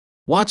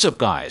What's up,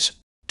 guys?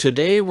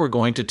 Today we're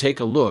going to take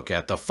a look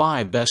at the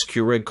 5 best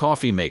Keurig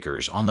coffee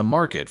makers on the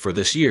market for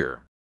this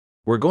year.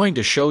 We're going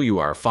to show you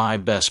our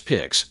 5 best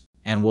picks,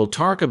 and we'll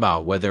talk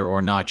about whether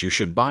or not you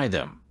should buy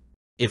them.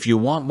 If you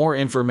want more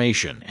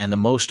information and the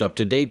most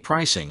up-to-date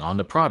pricing on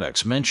the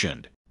products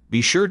mentioned,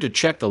 be sure to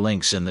check the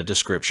links in the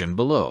description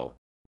below.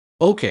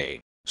 Okay,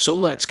 so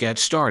let's get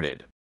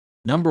started.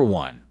 Number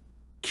 1.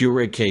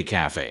 Keurig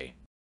K-Cafe.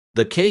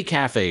 The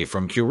K-Cafe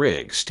from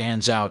Keurig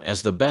stands out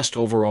as the best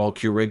overall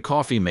Keurig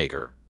coffee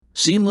maker,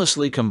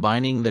 seamlessly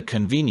combining the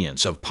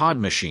convenience of pod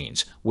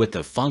machines with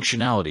the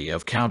functionality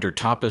of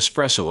countertop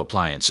espresso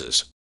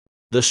appliances.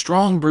 The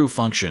strong brew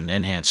function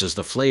enhances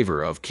the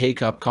flavor of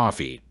K-cup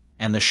coffee,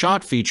 and the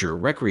shot feature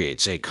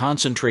recreates a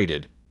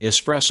concentrated,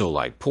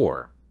 espresso-like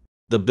pour.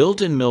 The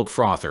built-in milk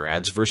frother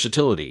adds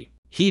versatility,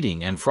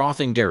 heating and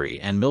frothing dairy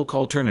and milk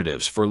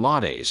alternatives for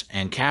lattes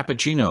and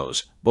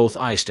cappuccinos, both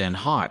iced and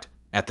hot,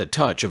 at the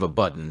touch of a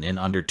button in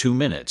under 2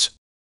 minutes.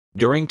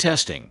 During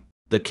testing,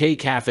 the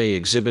K-Cafe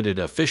exhibited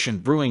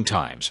efficient brewing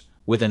times,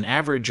 with an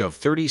average of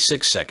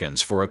 36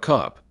 seconds for a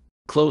cup,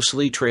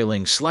 closely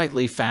trailing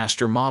slightly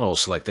faster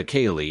models like the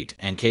K-Elite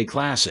and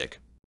K-Classic.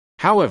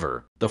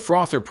 However, the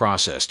frother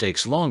process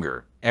takes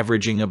longer,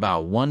 averaging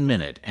about 1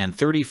 minute and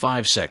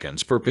 35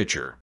 seconds per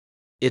pitcher.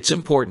 It's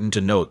important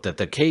to note that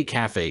the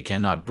K-Cafe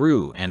cannot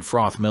brew and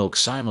froth milk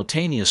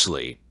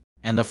simultaneously,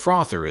 and the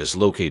frother is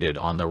located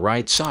on the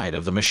right side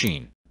of the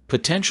machine,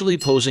 potentially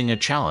posing a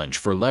challenge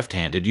for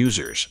left-handed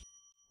users.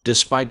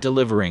 Despite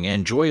delivering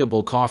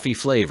enjoyable coffee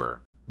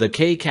flavor, the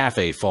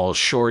K-Cafe falls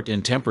short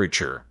in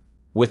temperature,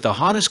 with the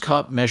hottest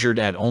cup measured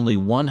at only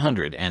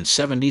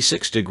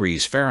 176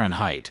 degrees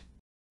Fahrenheit.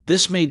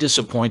 This may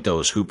disappoint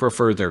those who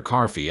prefer their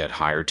coffee at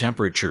higher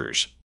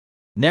temperatures.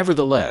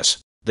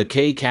 Nevertheless, the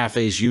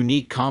K-Cafe's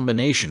unique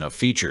combination of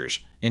features,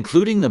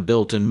 including the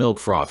built-in milk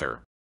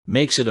frother,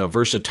 makes it a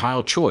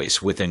versatile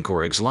choice within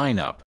Keurig's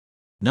lineup.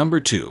 Number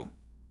 2.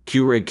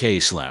 Keurig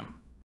K-Slim.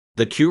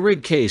 The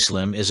Keurig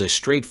K-Slim is a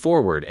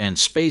straightforward and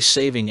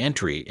space-saving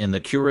entry in the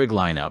Keurig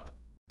lineup,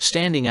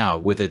 standing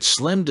out with its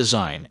slim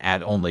design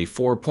at only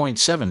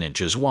 4.7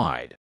 inches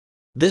wide.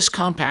 This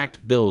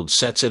compact build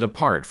sets it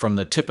apart from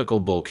the typical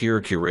bulkier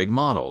Keurig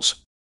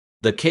models.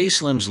 The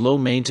K-Slim's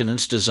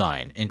low-maintenance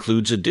design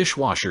includes a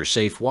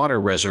dishwasher-safe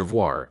water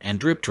reservoir and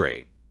drip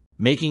tray,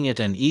 making it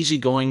an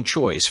easygoing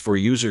choice for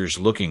users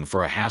looking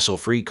for a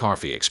hassle-free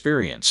coffee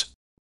experience.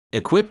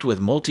 Equipped with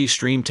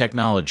multi-stream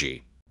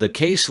technology, the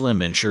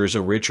K-Slim ensures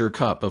a richer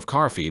cup of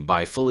coffee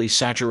by fully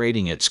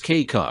saturating its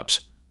K-cups,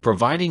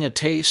 providing a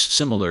taste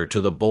similar to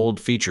the bold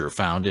feature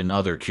found in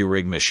other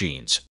Keurig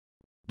machines.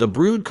 The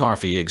brewed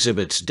coffee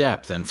exhibits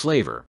depth and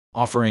flavor,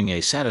 offering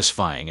a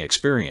satisfying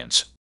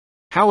experience.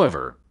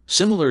 However,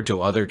 similar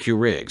to other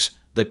Keurigs,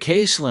 the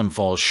K-Slim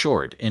falls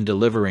short in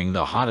delivering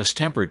the hottest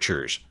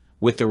temperatures,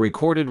 with the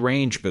recorded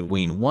range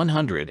between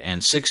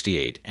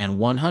 168 and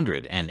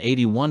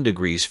 181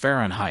 degrees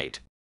Fahrenheit.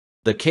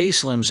 The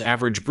K-Slim's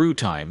average brew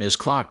time is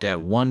clocked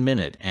at 1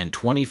 minute and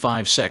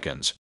 25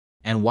 seconds,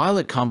 and while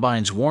it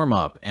combines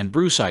warm-up and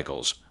brew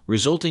cycles,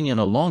 resulting in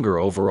a longer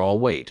overall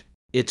wait,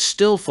 it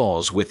still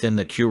falls within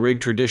the Keurig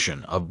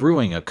tradition of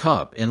brewing a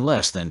cup in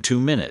less than 2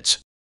 minutes.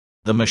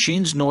 The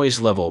machine's noise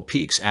level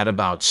peaks at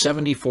about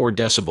 74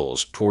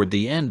 decibels toward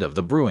the end of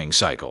the brewing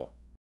cycle.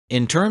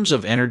 In terms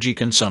of energy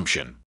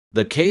consumption,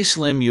 the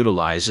K-Slim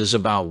utilizes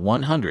about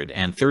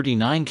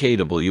 139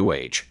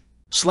 kWh,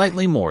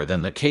 slightly more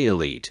than the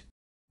K-Elite.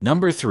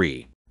 Number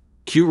 3.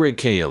 Keurig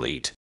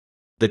K-Elite.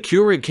 The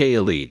Keurig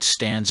K-Elite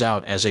stands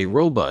out as a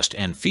robust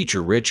and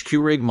feature-rich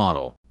Keurig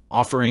model,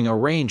 offering a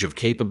range of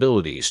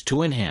capabilities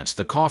to enhance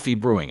the coffee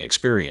brewing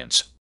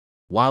experience.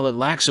 While it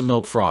lacks a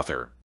milk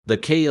frother, the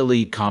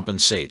K-Elite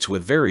compensates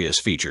with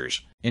various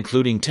features,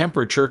 including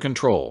temperature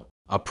control,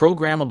 a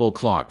programmable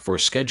clock for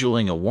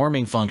scheduling a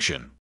warming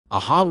function, a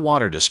hot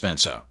water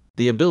dispenser,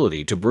 the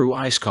ability to brew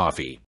iced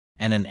coffee,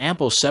 and an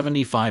ample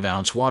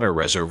 75-ounce water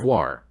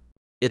reservoir.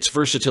 Its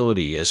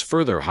versatility is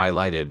further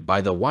highlighted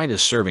by the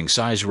widest serving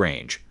size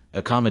range,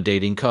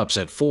 accommodating cups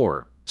at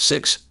 4,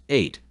 6,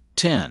 8,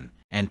 10,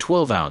 and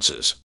 12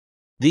 ounces.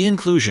 The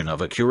inclusion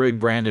of a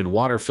Keurig-branded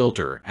water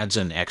filter adds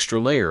an extra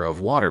layer of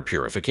water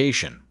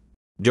purification.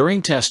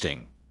 During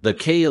testing, the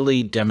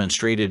K-Elite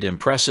demonstrated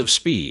impressive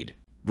speed,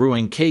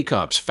 brewing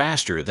K-cups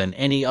faster than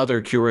any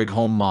other Keurig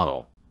home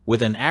model,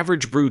 with an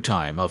average brew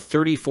time of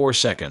 34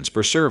 seconds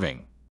per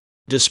serving.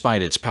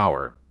 Despite its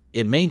power,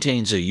 it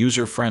maintains a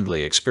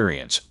user-friendly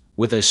experience,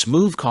 with a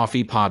smooth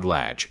coffee pod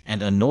latch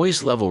and a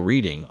noise level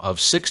reading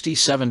of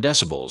 67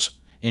 decibels,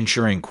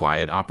 ensuring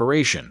quiet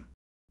operation.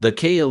 The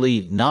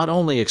K-Elite not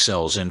only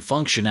excels in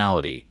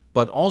functionality,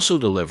 but also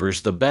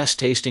delivers the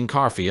best-tasting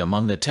coffee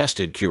among the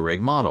tested Keurig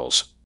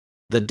models.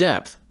 The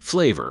depth,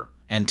 flavor,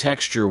 and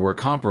texture were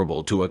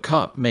comparable to a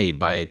cup made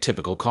by a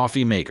typical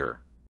coffee maker.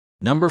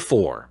 Number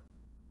 4.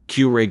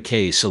 Keurig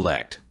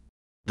K-Select.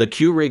 The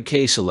Keurig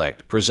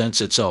K-Select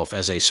presents itself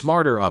as a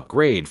smarter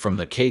upgrade from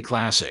the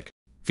K-Classic,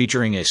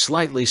 featuring a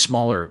slightly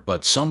smaller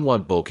but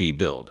somewhat bulky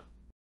build.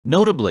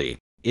 Notably,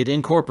 It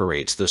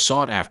incorporates the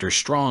sought-after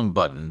strong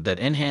button that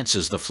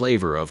enhances the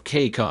flavor of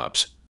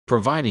K-Cups,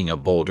 providing a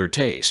bolder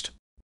taste.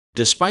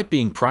 Despite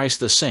being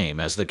priced the same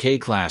as the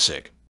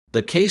K-Classic,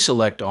 the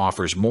K-Select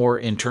offers more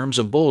in terms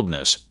of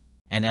boldness,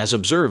 and as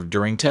observed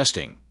during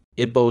testing,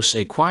 it boasts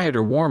a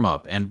quieter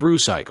warm-up and brew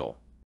cycle.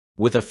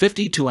 With a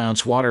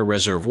 52-ounce water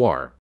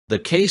reservoir, the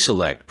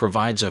K-Select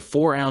provides a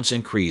 4-ounce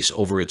increase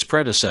over its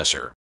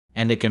predecessor,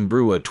 and it can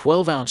brew a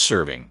 12-ounce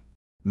serving,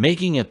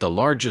 making it the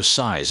largest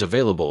size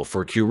available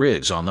for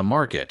Keurigs on the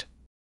market.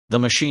 The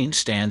machine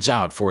stands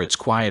out for its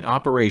quiet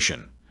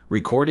operation,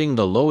 recording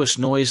the lowest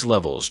noise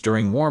levels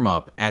during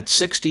warm-up at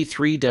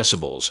 63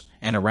 decibels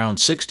and around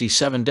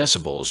 67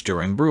 decibels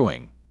during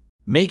brewing,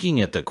 making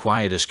it the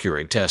quietest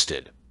Keurig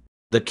tested.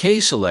 The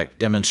K-Select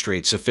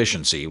demonstrates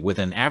efficiency with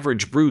an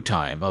average brew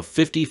time of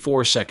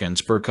 54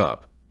 seconds per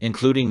cup,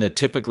 including the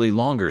typically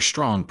longer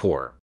strong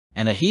pour,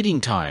 and a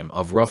heating time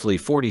of roughly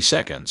 40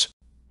 seconds,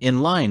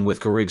 in line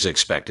with Keurig's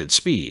expected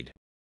speed.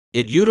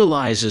 It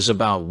utilizes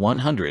about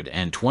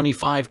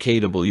 125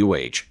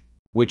 kWh,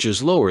 which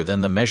is lower than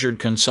the measured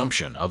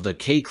consumption of the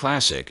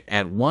K-Classic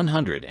at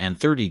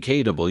 130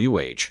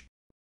 kWh.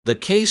 The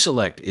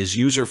K-Select is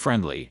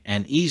user-friendly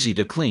and easy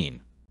to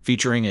clean,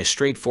 featuring a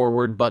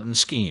straightforward button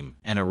scheme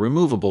and a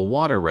removable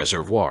water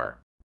reservoir.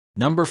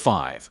 Number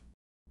 5.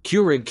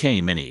 Keurig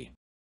K-Mini.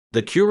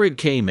 The Keurig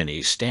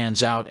K-Mini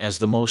stands out as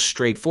the most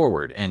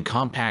straightforward and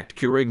compact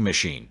Keurig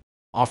machine,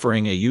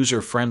 offering a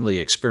user-friendly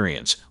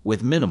experience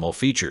with minimal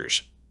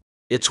features.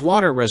 Its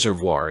water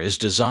reservoir is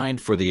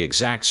designed for the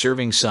exact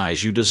serving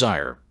size you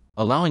desire,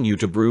 allowing you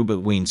to brew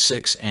between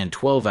 6 and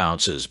 12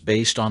 ounces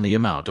based on the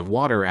amount of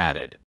water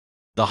added.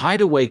 The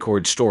hideaway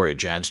cord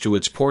storage adds to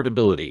its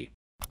portability,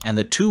 and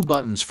the 2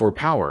 buttons for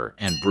power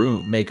and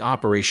brew make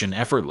operation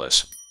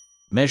effortless.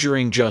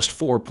 Measuring just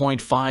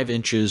 4.5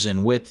 inches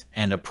in width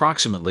and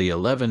approximately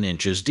 11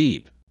 inches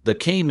deep, the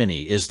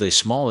K-Mini is the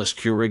smallest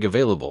Keurig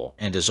available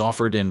and is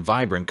offered in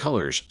vibrant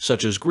colors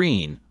such as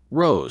green,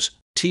 rose,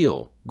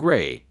 teal,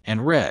 gray,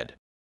 and red.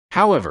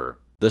 However,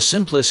 the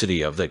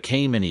simplicity of the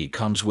K-Mini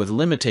comes with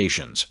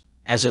limitations,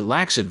 as it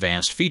lacks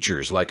advanced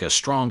features like a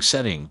strong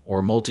setting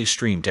or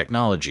multi-stream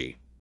technology.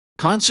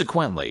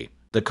 Consequently,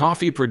 the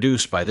coffee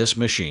produced by this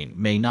machine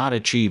may not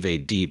achieve a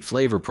deep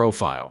flavor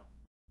profile.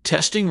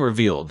 Testing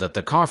revealed that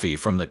the coffee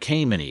from the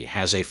K-Mini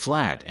has a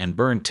flat and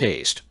burnt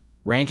taste,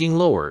 ranking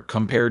lower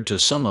compared to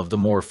some of the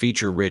more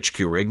feature-rich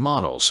Keurig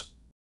models.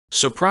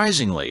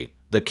 Surprisingly,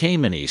 the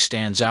K-Mini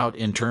stands out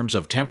in terms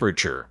of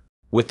temperature,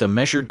 with the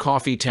measured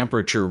coffee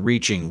temperature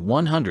reaching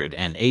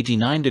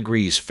 189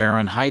 degrees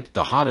Fahrenheit,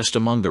 the hottest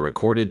among the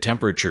recorded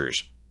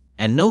temperatures,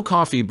 and no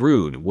coffee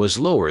brewed was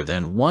lower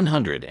than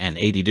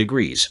 180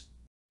 degrees.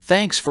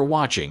 Thanks for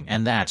watching,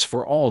 and that's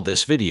for all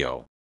this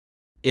video.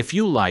 If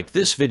you liked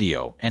this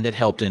video and it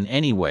helped in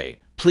any way,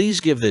 please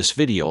give this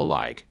video a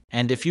like,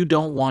 and if you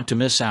don't want to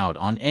miss out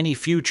on any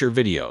future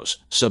videos,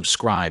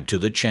 subscribe to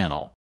the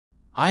channel.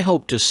 I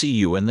hope to see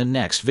you in the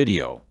next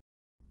video.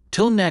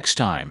 Till next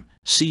time,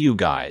 see you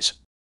guys.